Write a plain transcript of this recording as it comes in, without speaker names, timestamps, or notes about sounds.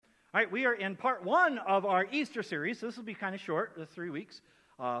All right, we are in part 1 of our Easter series. So this will be kind of short, the 3 weeks,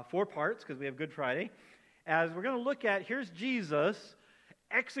 4 parts, because we have Good Friday. As we're going to look at, here's Jesus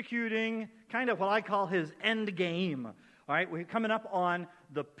executing kind of what I call his end game. All right, we're coming up on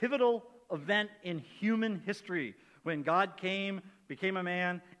the pivotal event in human history, when God came, became a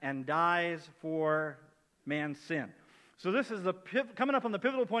man, and dies for man's sin. So this is coming up on the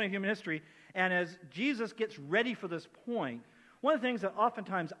pivotal point of human history, and as Jesus gets ready for this point, one of the things that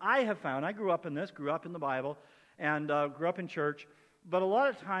oftentimes I have found, I grew up in the Bible, and grew up in church, but a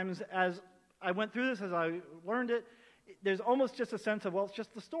lot of times as I went through this, as I learned it, there's almost just a sense of, well, it's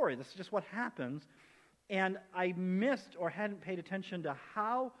just the story. This is just what happens. And I missed or hadn't paid attention to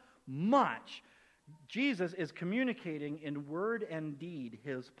how much Jesus is communicating in word and deed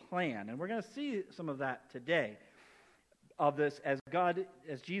his plan. And we're going to see some of that today, of this as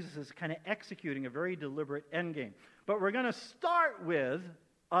Jesus is kind of executing a very deliberate end game. But we're going to start with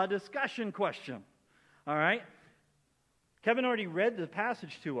a discussion question. All right? Kevin already read the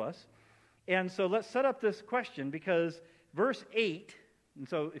passage to us. And so let's set up this question, because verse 8, and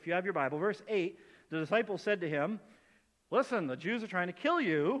so if you have your Bible, verse 8, the disciples said to him, "Listen, the Jews are trying to kill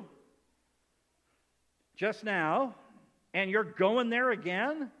you just now, and you're going there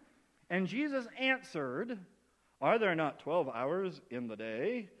again?" And Jesus answered, "Are there not 12 hours in the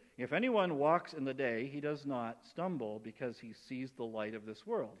day? If anyone walks in the day, he does not stumble because he sees the light of this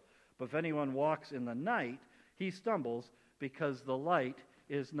world. But if anyone walks in the night, he stumbles because the light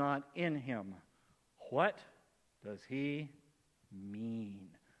is not in him." What does he mean?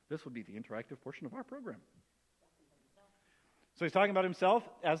 This will be the interactive portion of our program. So he's talking about himself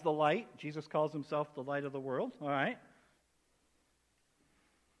as the light. Jesus calls himself the light of the world. All right.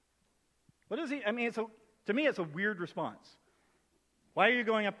 What is he? I mean, to me, it's a weird response. Why are you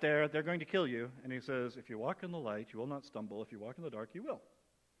going up there? They're going to kill you. And he says, if you walk in the light, you will not stumble. If you walk in the dark, you will.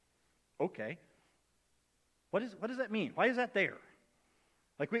 Okay. What does that mean? Why is that there?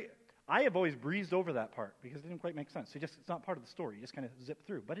 I have always breezed over that part because it didn't quite make sense. It's not part of the story. You just kind of zip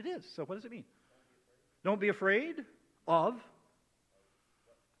through. But it is. So what does it mean? Don't be afraid of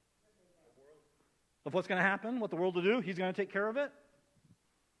what's going to happen, what the world will do. He's going to take care of it.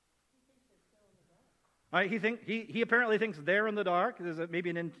 All right, he apparently thinks they're in the dark. There's maybe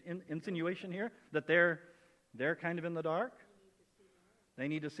an insinuation here that they're kind of in the dark. They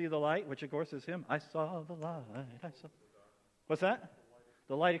need to see the light, which of course is him. I saw the light. What's that?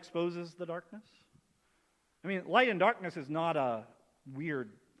 The light exposes the darkness. I mean, light and darkness is not a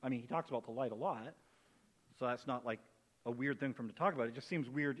weird. I mean, he talks about the light a lot, so that's not like a weird thing for him to talk about. It just seems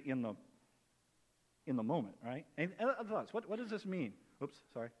weird in the moment, right? And other thoughts? What does this mean? Oops,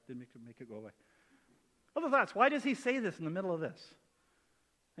 sorry, didn't make it go away. Other thoughts? Why does he say this in the middle of this?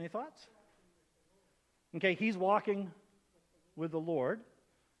 Any thoughts? Okay, he's walking with the Lord.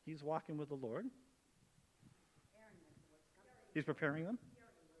 He's walking with the Lord. He's preparing them.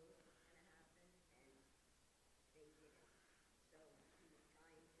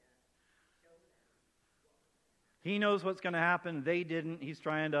 He knows what's going to happen. They didn't. He's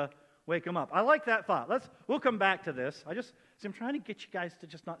trying to wake them up. I like that thought. We'll come back to this. I'm trying to get you guys to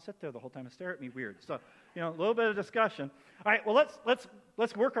just not sit there the whole time and stare at me weird. So, a little bit of discussion. All right, well,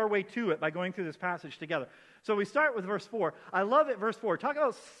 let's work our way to it by going through this passage together. So we start with verse 4. I love it, verse 4. Talk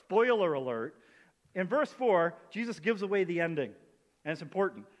about spoiler alert. In verse 4, Jesus gives away the ending, and it's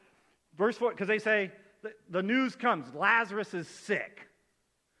important. Verse 4, because they say, the news comes, Lazarus is sick.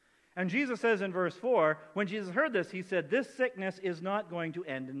 And Jesus says in verse 4, when Jesus heard this, he said, this sickness is not going to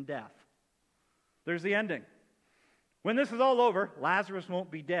end in death. There's the ending. When this is all over, Lazarus won't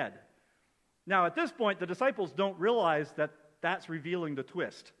be dead. Now, at this point, the disciples don't realize that that's revealing the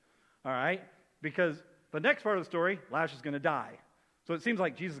twist, all right? Because the next part of the story, Lazarus is going to die. So it seems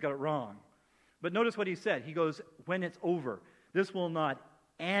like Jesus got it wrong. But notice what he said. He goes, when it's over, this will not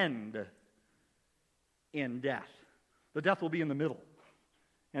end in death. The death will be in the middle.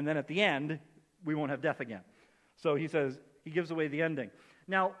 And then at the end, we won't have death again. So he says, he gives away the ending.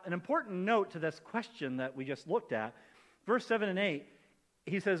 Now, an important note to this question that we just looked at, verse 7 and 8,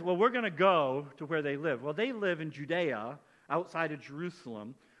 he says, well, we're going to go to where they live. Well, they live in Judea, outside of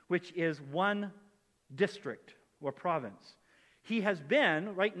Jerusalem, which is one district or province. He has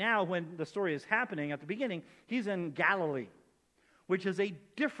been, right now when the story is happening at the beginning, he's in Galilee, which is a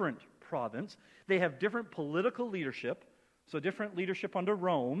different province. They have different political leadership, so different leadership under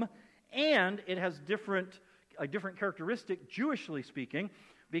Rome, and it has a different characteristic, Jewishly speaking,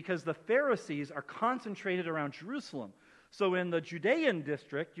 because the Pharisees are concentrated around Jerusalem. So in the Judean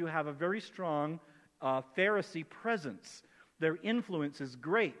district, you have a very strong Pharisee presence. Their influence is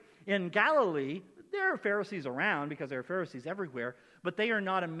great. In Galilee, there are Pharisees around because there are Pharisees everywhere, but they are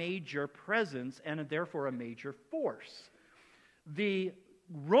not a major presence and therefore a major force. The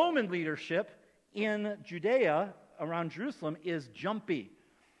Roman leadership in Judea around Jerusalem is jumpy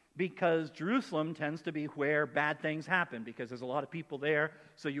because Jerusalem tends to be where bad things happen because there's a lot of people there,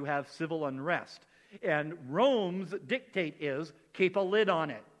 so you have civil unrest. And Rome's dictate is keep a lid on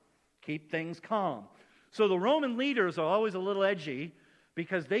it, keep things calm. So the Roman leaders are always a little edgy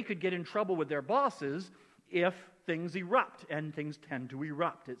because they could get in trouble with their bosses if things erupt, and things tend to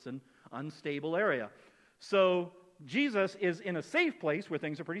erupt. It's an unstable area. So Jesus is in a safe place where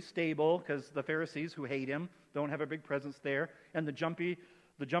things are pretty stable because the Pharisees who hate him don't have a big presence there, and the jumpy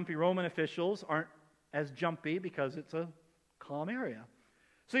Roman officials aren't as jumpy because it's a calm area.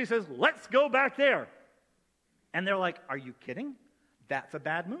 So he says, let's go back there. And they're like, are you kidding? That's a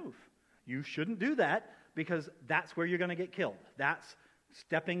bad move. You shouldn't do that because that's where you're going to get killed. That's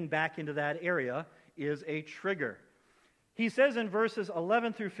stepping back into that area is a trigger. He says in verses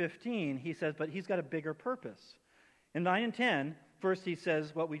 11 through 15, he says, but he's got a bigger purpose. In 9 and 10, first he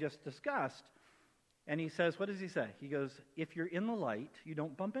says what we just discussed, and he says, what does he say? He goes, if you're in the light, you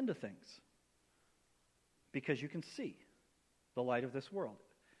don't bump into things because you can see the light of this world.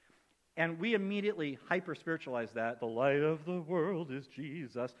 And we immediately hyper-spiritualize that. The light of the world is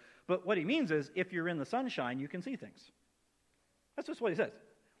Jesus. But what he means is, if you're in the sunshine, you can see things. That's just what he says.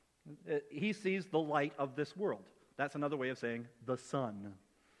 He sees the light of this world. That's another way of saying the sun.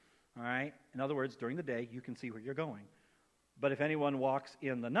 All right? In other words, during the day, you can see where you're going. But if anyone walks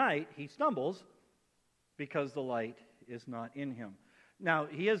in the night, he stumbles because the light is not in him. Now,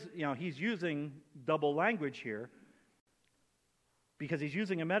 he's using double language here because he's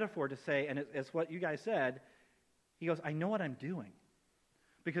using a metaphor to say, and it's what you guys said, he goes, I know what I'm doing.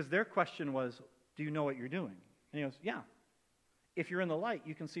 Because their question was, do you know what you're doing? And he goes, yeah. If you're in the light,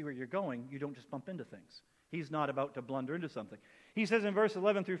 you can see where you're going. You don't just bump into things. He's not about to blunder into something. He says in verse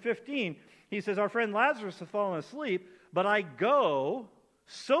 11 through 15, he says, our friend Lazarus has fallen asleep, but I go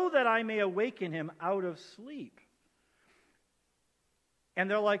so that I may awaken him out of sleep. And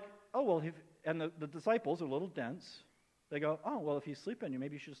they're like, oh, well, and the disciples are a little dense. They go, oh, well, if he's sleeping,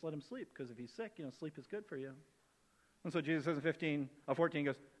 maybe you should just let him sleep, because if he's sick, sleep is good for you. And so Jesus says in 14, he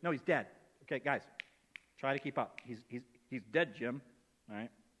goes, no, he's dead. Okay, guys, try to keep up. He's dead, Jim. All right.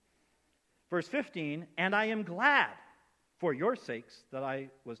 Verse 15, and I am glad for your sakes that I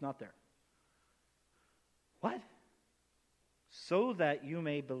was not there. What? So that you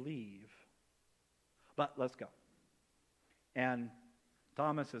may believe. But let's go. And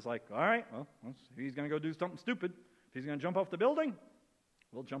Thomas is like, all right, well, he's going to go do something stupid. If he's going to jump off the building,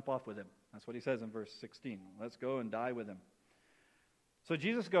 we'll jump off with him. That's what he says in verse 16. Let's go and die with him. So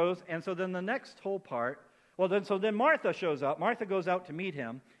Jesus goes, and so then the next whole part, so then Martha shows up. Martha goes out to meet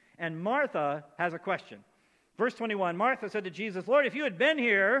him, and Martha has a question. Verse 21, Martha said to Jesus, Lord, if you had been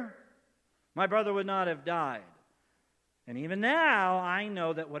here, my brother would not have died. And even now, I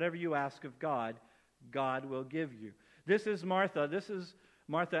know that whatever you ask of God, God will give you. This is Martha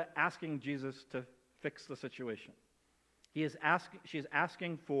asking Jesus to fix the situation. She is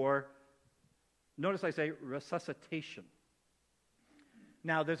asking for, notice I say resuscitation.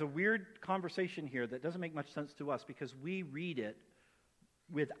 Now, there's a weird conversation here that doesn't make much sense to us because we read it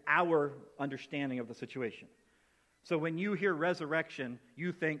with our understanding of the situation. So when you hear resurrection,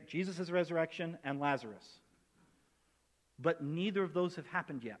 you think Jesus' resurrection and Lazarus. But neither of those have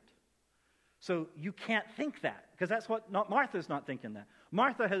happened yet. So you can't think that, because that's what Martha's not thinking that.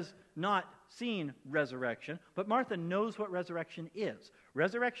 Martha has not seen resurrection, but Martha knows what resurrection is.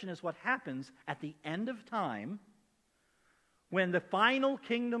 Resurrection is what happens at the end of time when the final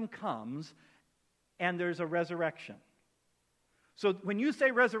kingdom comes and there's a resurrection. So when you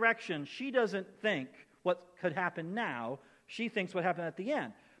say resurrection, she doesn't think what could happen now. She thinks what happened at the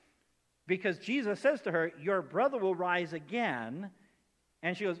end. Because Jesus says to her, your brother will rise again.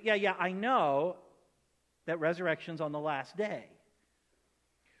 And she goes, yeah, I know that resurrection's on the last day.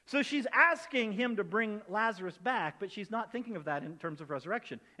 So she's asking him to bring Lazarus back, but she's not thinking of that in terms of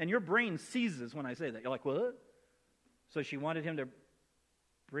resurrection. And your brain seizes when I say that. You're like, what? So she wanted him to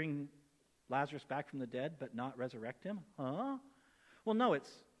bring Lazarus back from the dead, but not resurrect him? Huh? Well, no,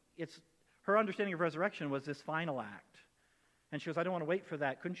 it's her understanding of resurrection was this final act. And she goes, I don't want to wait for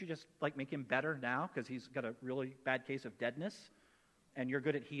that. Couldn't you just make him better now because he's got a really bad case of deadness? And you're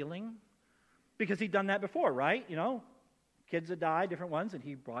good at healing? Because he'd done that before, right? Kids had died, different ones, and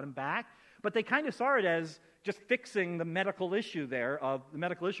he brought them back. But they kind of saw it as just fixing the medical issue there. The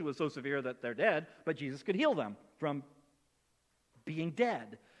medical issue was so severe that they're dead, but Jesus could heal them from being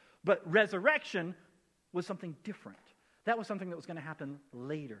dead. But resurrection was something different. That was something that was going to happen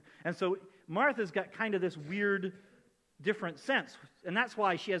later. And so Martha's got kind of this weird different sense. And that's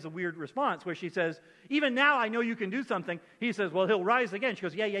why she has a weird response where she says, even now I know you can do something. He says, well, he'll rise again. She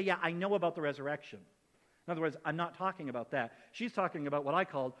goes, yeah, I know about the resurrection. In other words, I'm not talking about that. She's talking about what I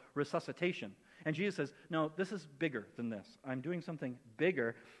called resuscitation. And Jesus says, no, this is bigger than this. I'm doing something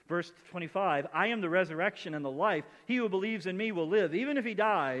bigger. Verse 25, I am the resurrection and the life. He who believes in me will live, even if he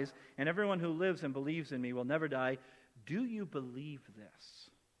dies, and everyone who lives and believes in me will never die. Do you believe this?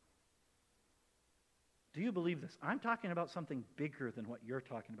 Do you believe this? I'm talking about something bigger than what you're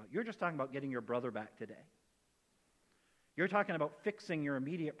talking about. You're just talking about getting your brother back today. You're talking about fixing your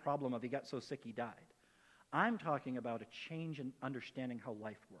immediate problem of he got so sick he died. I'm talking about a change in understanding how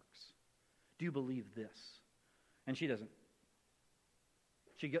life works. Do you believe this? And she doesn't.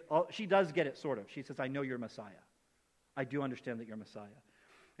 She does get it, sort of. She says, I know you're Messiah. I do understand that you're Messiah.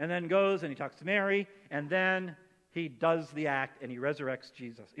 And then goes and he talks to Mary, and then he does the act and he resurrects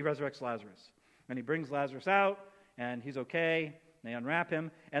Jesus. He resurrects Lazarus. And he brings Lazarus out, and he's okay. They unwrap him.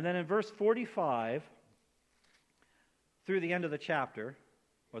 And then in verse 45, through the end of the chapter,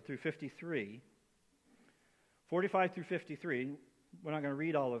 or through 53, 45 through 53, we're not going to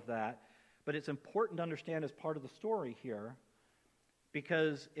read all of that, but it's important to understand as part of the story here,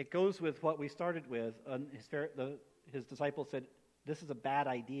 because it goes with what we started with. His disciples said, this is a bad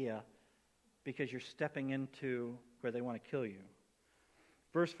idea because you're stepping into where they want to kill you.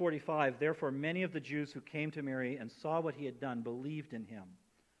 Verse 45, therefore many of the Jews who came to Mary and saw what he had done believed in him.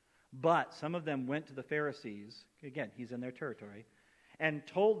 But some of them went to the Pharisees, again, he's in their territory, and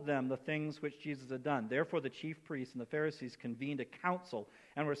told them the things which Jesus had done. Therefore the chief priests and the Pharisees convened a council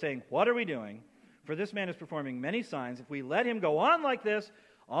and were saying, what are we doing? For this man is performing many signs. If we let him go on like this,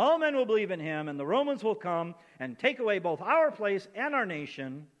 all men will believe in him, and the Romans will come and take away both our place and our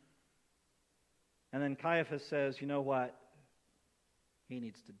nation. And then Caiaphas says, you know what? He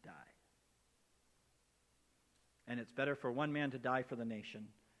needs to die. And it's better for one man to die for the nation.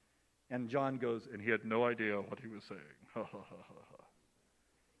 And John goes, and he had no idea what he was saying.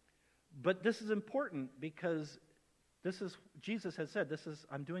 But this is important because Jesus has said,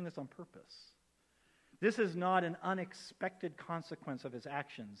 I'm doing this on purpose. This is not an unexpected consequence of his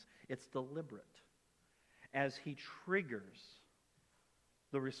actions. It's deliberate as he triggers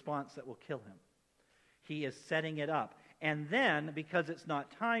the response that will kill him. He is setting it up. And then, because it's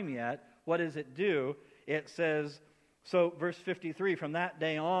not time yet, what does it do? It says, so verse 53, from that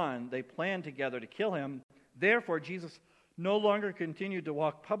day on, they planned together to kill him. Therefore, Jesus no longer continued to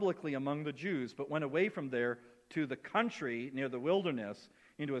walk publicly among the Jews, but went away from there to the country near the wilderness,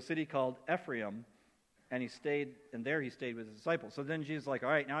 into a city called Ephraim, and he stayed with his disciples. So then Jesus is like, all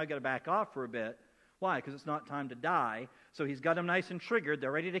right, now I got to back off for a bit. Why? Because it's not time to die. So he's got them nice and triggered.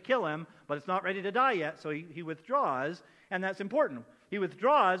 They're ready to kill him, but it's not ready to die yet. So he withdraws, and that's important. He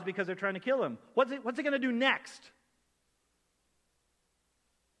withdraws because they're trying to kill him. What's he going to do next?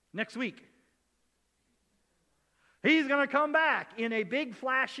 Next week. He's going to come back in a big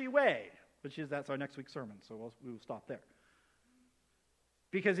flashy way, that's our next week's sermon, so we'll stop there.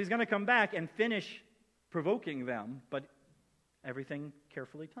 Because he's going to come back and finish provoking them, but everything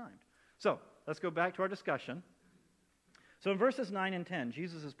carefully timed. So, let's go back to our discussion. So in verses 9 and 10,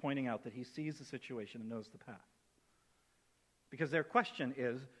 Jesus is pointing out that he sees the situation and knows the path. Because their question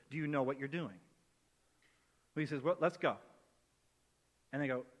is, do you know what you're doing? Well, he says, well, let's go. And they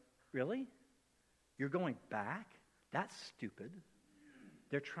go, really? You're going back? That's stupid.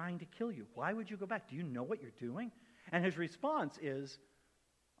 They're trying to kill you. Why would you go back? Do you know what you're doing? And his response is,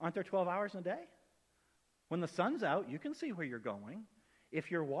 aren't there 12 hours in a day? When the sun's out, you can see where you're going. If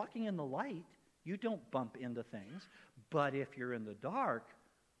you're walking in the light, you don't bump into things. But if you're in the dark,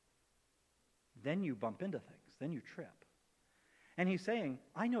 then you bump into things. Then you trip. And he's saying,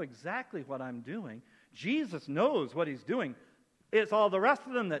 I know exactly what I'm doing. Jesus knows what he's doing. It's all the rest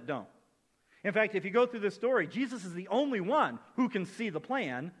of them that don't. In fact, if you go through this story, Jesus is the only one who can see the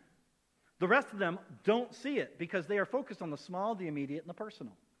plan. The rest of them don't see it because they are focused on the small, the immediate, and the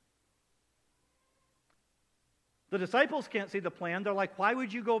personal. The disciples can't see the plan. They're like, why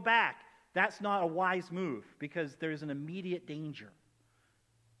would you go back? That's not a wise move because there's an immediate danger.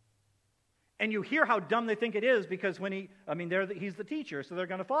 And you hear how dumb they think it is because he's the teacher, so they're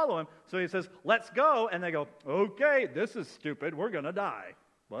going to follow him. So he says, let's go. And they go, okay, this is stupid. We're going to die.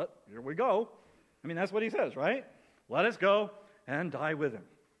 But here we go. That's what he says, right? Let us go and die with him.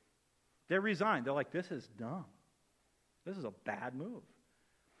 They're resigned. They're like, this is dumb. This is a bad move.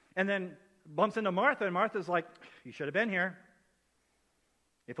 And then bumps into Martha, and Martha's like, you should have been here.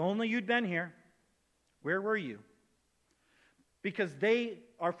 If only you'd been here. Where were you? Because they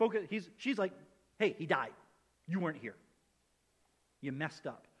are focused. She's like, hey, he died. You weren't here. You messed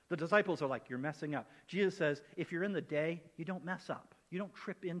up. The disciples are like, you're messing up. Jesus says, if you're in the day, you don't mess up. You don't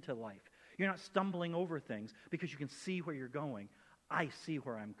trip into life. You're not stumbling over things because you can see where you're going. I see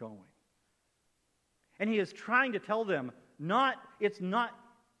where I'm going. And he is trying to tell them, it's not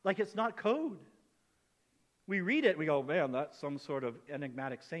code. We read it, we go, man, that's some sort of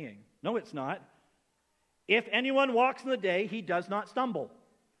enigmatic saying. No, it's not. If anyone walks in the day, he does not stumble.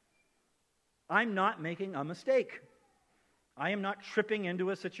 I'm not making a mistake. I am not tripping into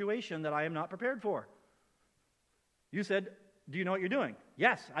a situation that I am not prepared for. You said, do you know what you're doing?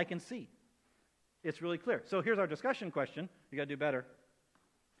 Yes, I can see. It's really clear. So here's our discussion question. You got to do better.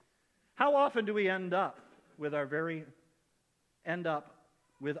 How often do we end up with our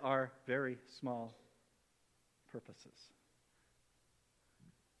very small purposes?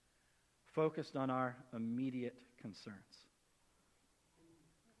 Focused on our immediate concerns.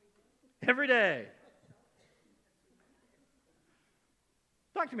 Every day.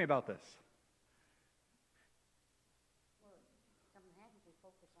 Talk to me about this. Well, something happens, we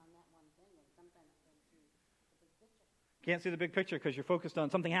focus on that one thing, and sometimes we don't see the big picture. Can't see the big picture because you're focused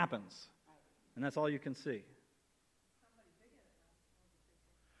on something happens. Right. And that's all you can see.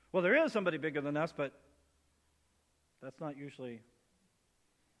 Well, there is somebody bigger than us, but that's not usually...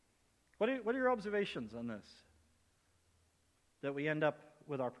 What are your observations on this? That we end up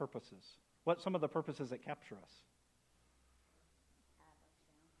with our purposes. What some of the purposes that capture us?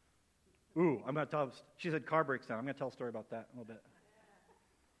 Ooh, I'm going to tell... She said car breaks down. I'm going to tell a story about that in a little bit.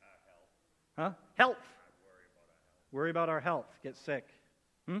 Health. Huh? Health. Worry about our health. Get sick.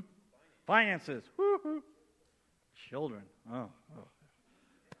 Finances. Woo-hoo. Children. Oh.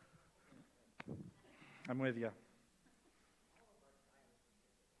 I'm with you.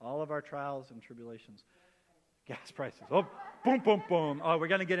 All of our trials and tribulations. Gas prices. Oh, boom, boom, boom. Oh, we're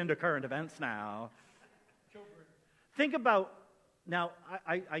going to get into current events now. Think about, now,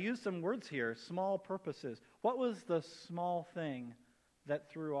 I used some words here, small purposes. What was the small thing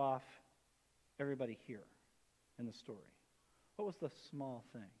that threw off everybody here in the story? What was the small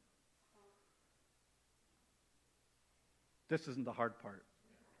thing? This isn't the hard part.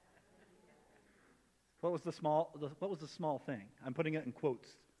 What was the small thing? I'm putting it in quotes.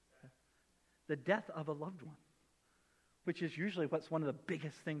 The death of a loved one, which is usually what's one of the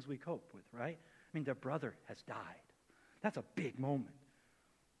biggest things we cope with, right? I mean, their brother has died. That's a big moment.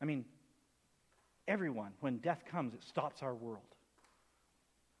 I mean, everyone, when death comes, it stops our world.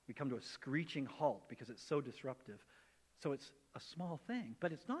 We come to a screeching halt because it's so disruptive. So it's a small thing,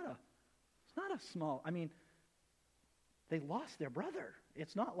 but it's not a small, I mean, they lost their brother.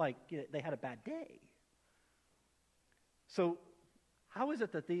 It's not like they had a bad day. So how is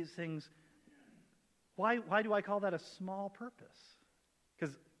it that these things, why do I call that a small purpose?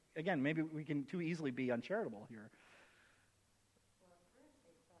 Because, again, maybe we can too easily be uncharitable here. Well, first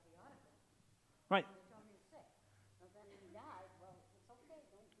they thought he ought to go. Right. They told him he was sick. So then he died. Well, it's okay.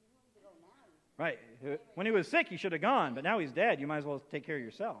 You don't need to go now. Right. When he was sick, he should have gone, but now he's dead. You might as well take care of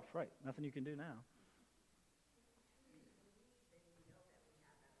yourself. Right. Nothing you can do now.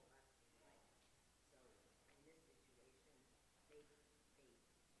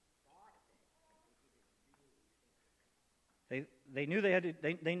 They knew they had to,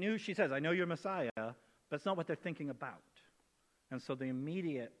 they knew, she says, I know you're Messiah, but it's not what they're thinking about. And so the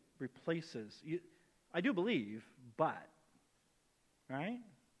immediate replaces, I do believe, but, right?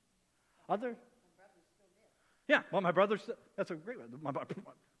 Other, yeah, well, my brother's, that's a great one,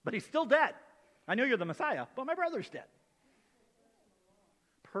 but he's still dead. I know you're the Messiah, but my brother's dead.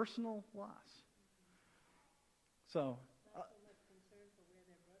 Personal loss. So,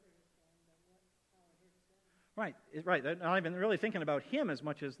 right. They're not even really thinking about him as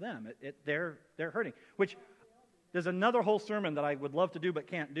much as them. They're hurting. Which, there's another whole sermon that I would love to do but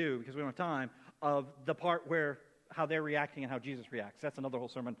can't do because we don't have time, of the part where how they're reacting and how Jesus reacts. That's another whole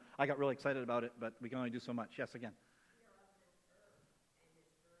sermon. I got really excited about it, but we can only do so much. Yes, again.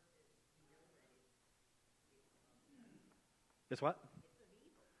 It's what?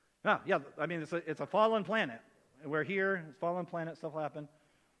 Yeah. I mean, it's a fallen planet. We're here. It's a fallen planet. Stuff will happen.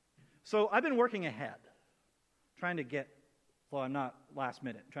 So I've been working ahead. Trying to get, well, I'm not last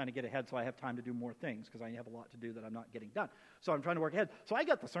minute, trying to get ahead so I have time to do more things because I have a lot to do that I'm not getting done. So I'm trying to work ahead. So I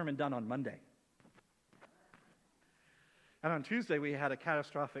got the sermon done on Monday. And on Tuesday, we had a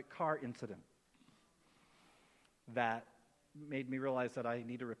catastrophic car incident that made me realize that I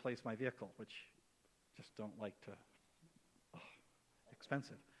need to replace my vehicle, which just don't like to,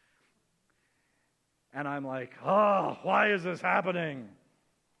 expensive. And I'm like, why is this happening?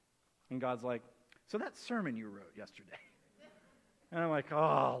 And God's like, so that sermon you wrote yesterday. And I'm like,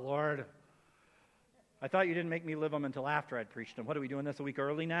 oh, Lord. I thought you didn't make me live them until after I'd preached them. What are we doing this a week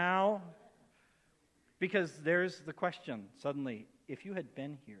early now? Because there's the question suddenly, if you had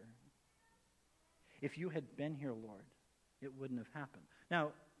been here, Lord, it wouldn't have happened.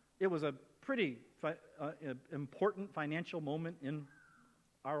 Now, it was a pretty important financial moment in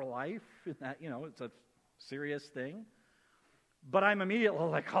our life, in that, it's a serious thing. But I'm immediately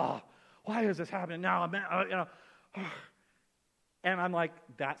like, oh, why is this happening now? And I'm like,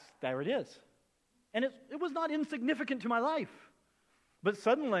 there it is. And it was not insignificant to my life. But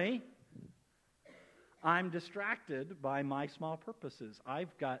suddenly, I'm distracted by my small purposes.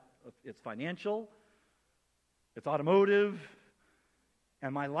 It's financial, it's automotive,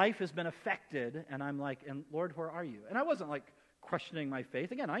 and my life has been affected, and I'm like, and Lord, where are you? And I wasn't like questioning my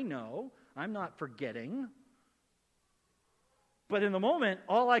faith. Again, I know, I'm not forgetting. But in the moment,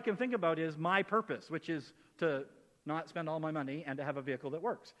 all I can think about is my purpose, which is to not spend all my money and to have a vehicle that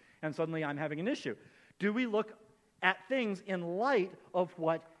works. And suddenly I'm having an issue. Do we look at things in light of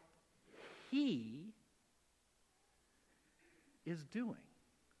what He is doing?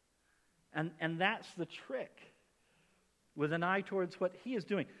 And that's the trick, with an eye towards what He is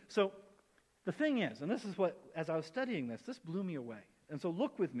doing. So the thing is, and this is what, as I was studying this blew me away. And so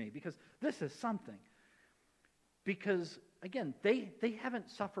look with me, because this is something. Because, again, they haven't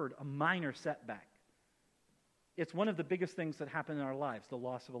suffered a minor setback. It's one of the biggest things that happen in our lives, the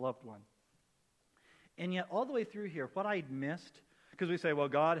loss of a loved one. And yet, all the way through here, what I'd missed, because we say, well,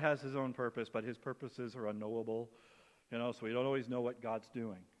 God has His own purpose, but His purposes are unknowable, so we don't always know what God's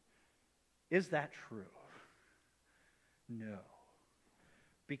doing. Is that true? No.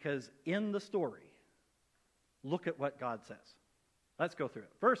 Because in the story, look at what God says. Let's go through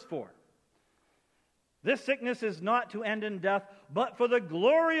it. Verse 4. This sickness is not to end in death, but for the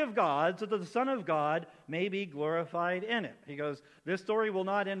glory of God, so that the Son of God may be glorified in it. He goes, this story will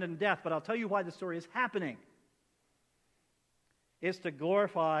not end in death, but I'll tell you why the story is happening. It's to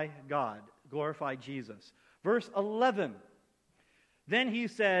glorify God, glorify Jesus. Verse 11. Then he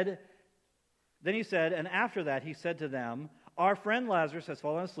said, and after that he said to them, our friend Lazarus has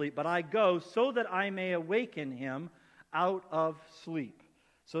fallen asleep, but I go so that I may awaken him out of sleep.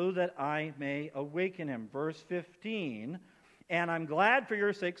 So that I may awaken him. Verse 15, and I'm glad for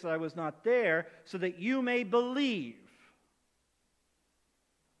your sakes that I was not there, so that you may believe.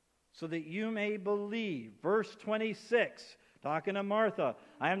 So that you may believe. Verse 26, talking to Martha,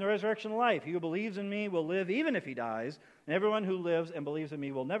 I am the resurrection and life. He who believes in me will live even if he dies, and everyone who lives and believes in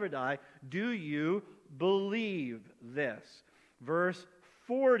me will never die. Do you believe this? Verse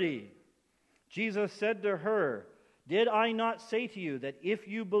 40, Jesus said to her, did I not say to you that if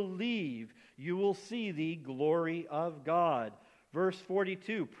you believe, you will see the glory of God? Verse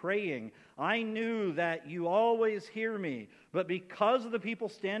 42, praying, I knew that you always hear me, but because of the people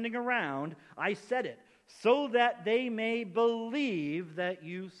standing around, I said it, so that they may believe that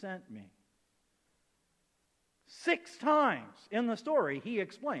you sent me. 6 times in the story, he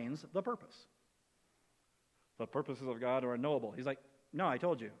explains the purpose. The purposes of God are unknowable. He's like, no, I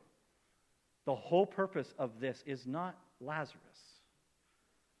told you. The whole purpose of this is not Lazarus.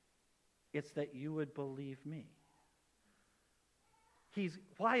 It's that you would believe me.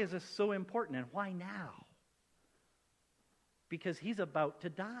 Why is this so important, and why now? Because he's about to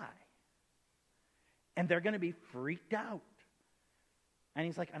die. And they're going to be freaked out. And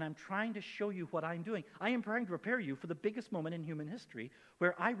he's like, and I'm trying to show you what I'm doing. I am trying to prepare you for the biggest moment in human history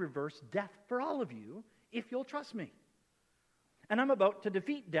where I reverse death for all of you if you'll trust me. And I'm about to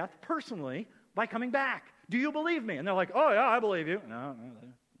defeat death personally by coming back. Do you believe me? And they're like, oh, yeah, I believe you. No.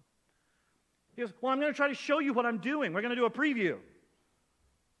 He goes, well, I'm going to try to show you what I'm doing. We're going to do a preview.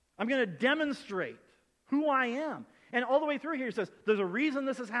 I'm going to demonstrate who I am. And all the way through here, he says, there's a reason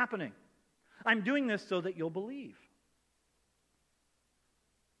this is happening. I'm doing this so that you'll believe.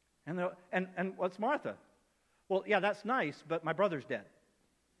 And what's Martha? Well, yeah, that's nice, but my brother's dead.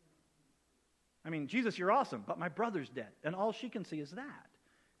 I mean, Jesus, you're awesome, but my brother's dead. And all she can see is that.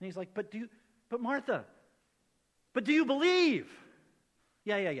 And he's like, but Martha, but do you believe?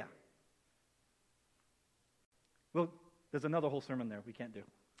 Yeah. Well, there's another whole sermon there we can't do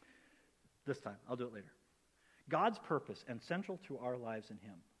this time. I'll do it later. God's purpose, and central to our lives in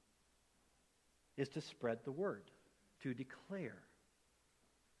Him, is to spread the word, to declare,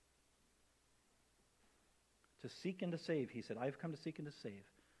 to seek and to save. He said, I've come to seek and to save,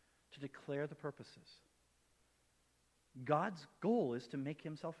 to declare the purposes. God's goal is to make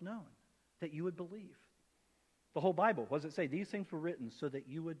Himself known, that you would believe. The whole Bible, what does it say? These things were written so that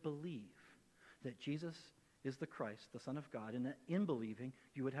you would believe that Jesus is the Christ, the Son of God, and that in believing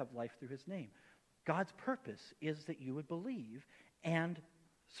you would have life through His name. God's purpose is that you would believe and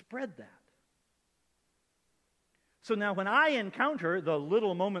spread that. So now when I encounter the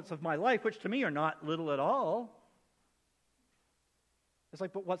little moments of my life, which to me are not little at all, it's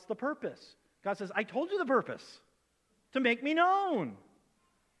like, but what's the purpose? God says, I told you the purpose. To make me known.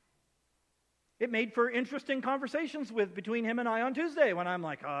 It made for interesting conversations between him and I on Tuesday when I'm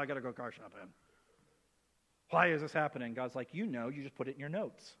like, I got to go car shopping. Why is this happening? God's like, you just put it in your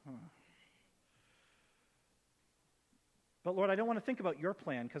notes. But Lord, I don't want to think about your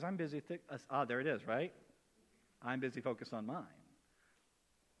plan because I'm busy. There it is, right? I'm busy focused on mine.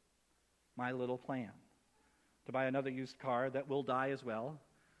 My little plan. To buy another used car that will die as well.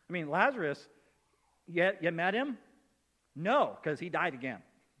 I mean, Lazarus, you met him? No, because he died again.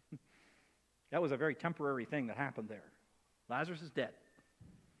 That was a very temporary thing that happened there. Lazarus is dead.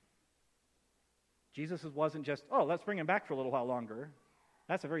 Jesus wasn't just, let's bring him back for a little while longer.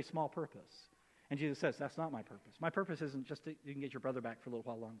 That's a very small purpose. And Jesus says, that's not my purpose. My purpose isn't just that you can get your brother back for a little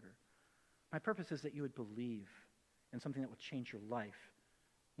while longer. My purpose is that you would believe in something that would change your life,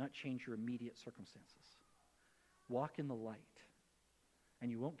 not change your immediate circumstances. Walk in the light,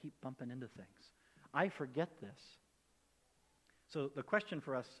 and you won't keep bumping into things. I forget this. So the question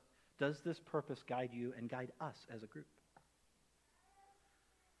for us, does this purpose guide you and guide us as a group?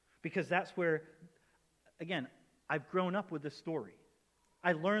 Because that's where, again, I've grown up with this story.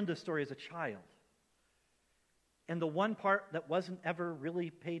 I learned this story as a child. And the one part that wasn't ever really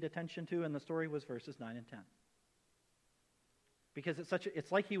paid attention to in the story was verses 9 and 10. Because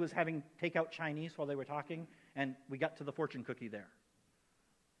it's like he was having takeout Chinese while they were talking, and we got to the fortune cookie there.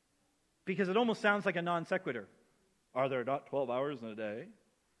 Because it almost sounds like a non sequitur. Are there not 12 hours in a day?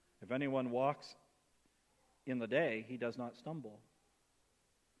 If anyone walks in the day, he does not stumble,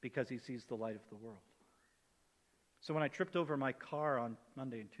 because he sees the light of the world. So when I tripped over my car on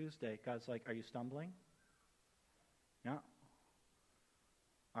Monday and Tuesday, God's like, are you stumbling? Yeah.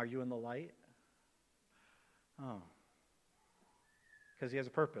 Are you in the light? Oh. Because he has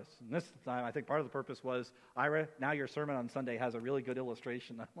a purpose. And this time, I think part of the purpose was, Ira, now your sermon on Sunday has a really good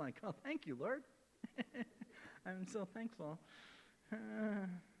illustration. I'm like, thank you, Lord. I'm so thankful.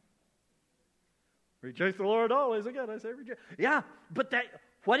 Rejoice the Lord always. Again, I say rejoice. Yeah, but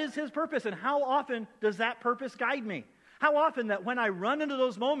what is his purpose, and how often does that purpose guide me? How often that when I run into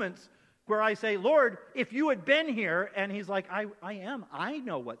those moments where I say, Lord, if you had been here, and he's like, I am. I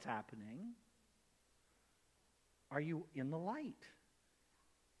know what's happening. Are you in the light?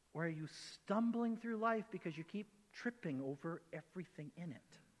 Or are you stumbling through life because you keep tripping over everything in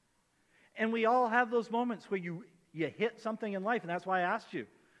it? And we all have those moments where you hit something in life, and that's why I asked you.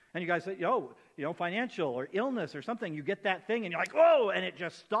 And you guys say, financial or illness or something, you get that thing, and you're like, whoa, and it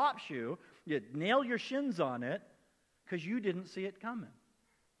just stops you. You nail your shins on it because you didn't see it coming.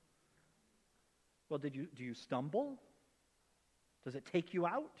 Well, do you stumble? Does it take you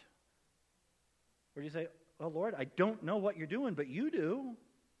out? Or do you say, oh, Lord, I don't know what you're doing, but you do.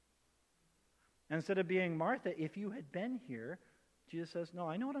 And instead of being Martha, if you had been here, Jesus says, no,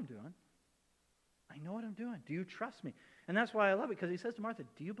 I know what I'm doing. I know what I'm doing. Do you trust me? And that's why I love it, because he says to Martha,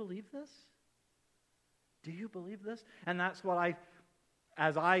 do you believe this? Do you believe this? And that's what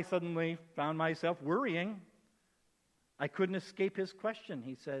as I suddenly found myself worrying, I couldn't escape his question.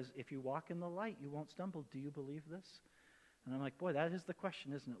 He says, if you walk in the light, you won't stumble. Do you believe this? And I'm like, boy, that is the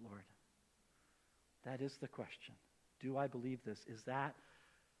question, isn't it, Lord? That is the question. Do I believe this? Is that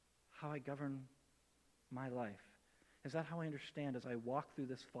how I govern my life? Is that how I understand as I walk through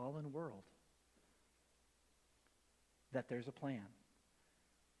this fallen world that there's a plan?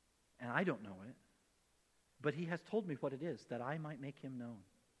 And I don't know it, but he has told me what it is, that I might make him known.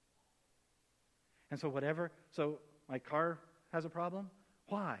 And so my car has a problem.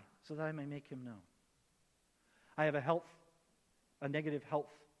 Why? So that I may make him known. I have a negative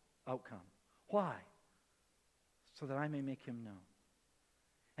health outcome. Why? So that I may make him known.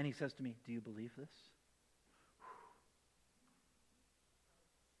 And he says to me, do you believe this?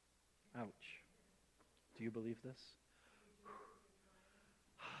 Ouch. Do you believe this?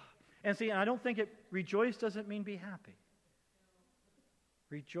 And see, I don't think rejoice doesn't mean be happy.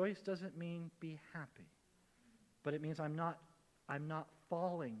 Rejoice doesn't mean be happy. But it means I'm not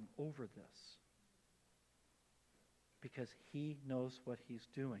falling over this. Because he knows what he's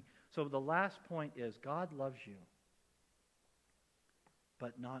doing. So the last point is, God loves you.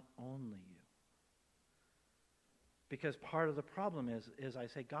 But not only you. Because part of the problem is I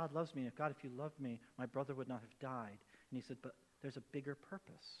say, God loves me. And if you loved me, my brother would not have died. And he said, but there's a bigger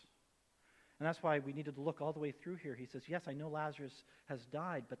purpose. And that's why we needed to look all the way through here. He says, yes, I know Lazarus has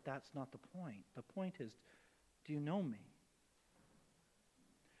died, but that's not the point. The point is, do you know me?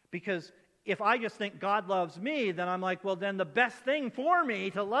 Because if I just think God loves me, then I'm like, well, then the best thing for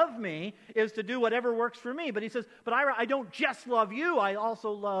me to love me is to do whatever works for me. But he says, but Ira, I don't just love you, I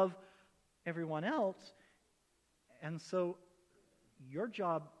also love everyone else. And so your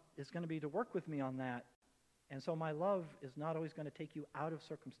job is going to be to work with me on that. And so my love is not always going to take you out of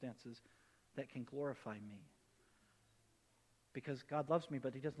circumstances that can glorify me. Because God loves me,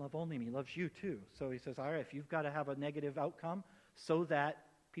 but he doesn't love only me. He loves you too. So he says, all right, if you've got to have a negative outcome so that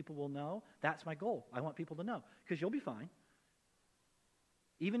people will know, that's my goal. I want people to know. Because you'll be fine.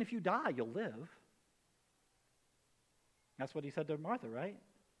 Even if you die, you'll live. That's what he said to Martha, right?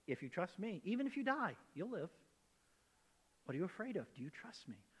 If you trust me, even if you die, you'll live. What are you afraid of? Do you trust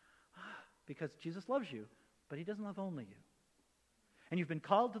me? Because Jesus loves you, but he doesn't love only you. And you've been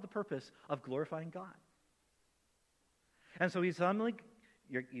called to the purpose of glorifying God. And so he's going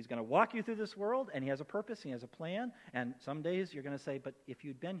to walk you through this world, and he has a purpose, he has a plan, and some days you're going to say, but if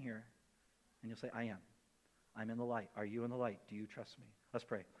you'd been here, and you'll say, I am. I'm in the light. Are you in the light? Do you trust me? Let's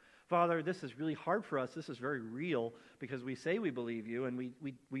pray. Father, this is really hard for us. This is very real because we say we believe you, and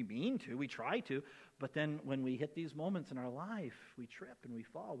we mean to, we try to, but then when we hit these moments in our life, we trip and we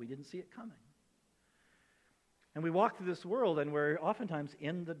fall. We didn't see it coming. And we walk through this world, and we're oftentimes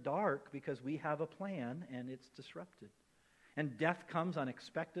in the dark because we have a plan, and it's disrupted. And death comes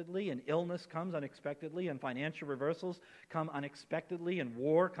unexpectedly, and illness comes unexpectedly, and financial reversals come unexpectedly, and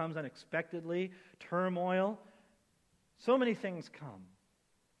war comes unexpectedly, turmoil. So many things come.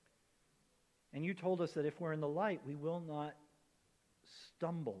 And you told us that if we're in the light, we will not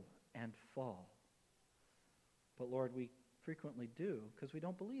stumble and fall. But Lord, we frequently do because we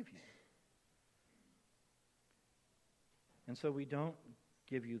don't believe you. And so we don't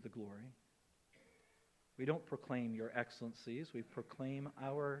give you the glory. We don't proclaim your excellencies. We proclaim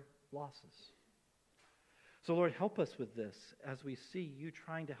our losses. So Lord, help us with this as we see you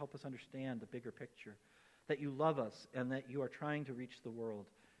trying to help us understand the bigger picture, that you love us and that you are trying to reach the world,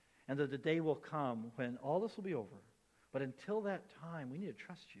 and that the day will come when all this will be over. But until that time, we need to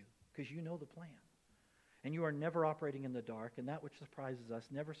trust you because you know the plan. And you are never operating in the dark, and that which surprises us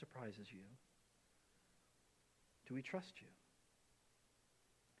never surprises you. Do we trust you?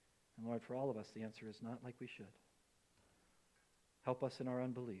 And Lord, for all of us, the answer is not like we should. Help us in our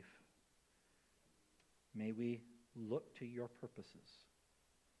unbelief. May we look to your purposes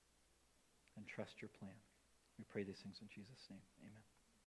and trust your plan. We pray these things in Jesus' name. Amen.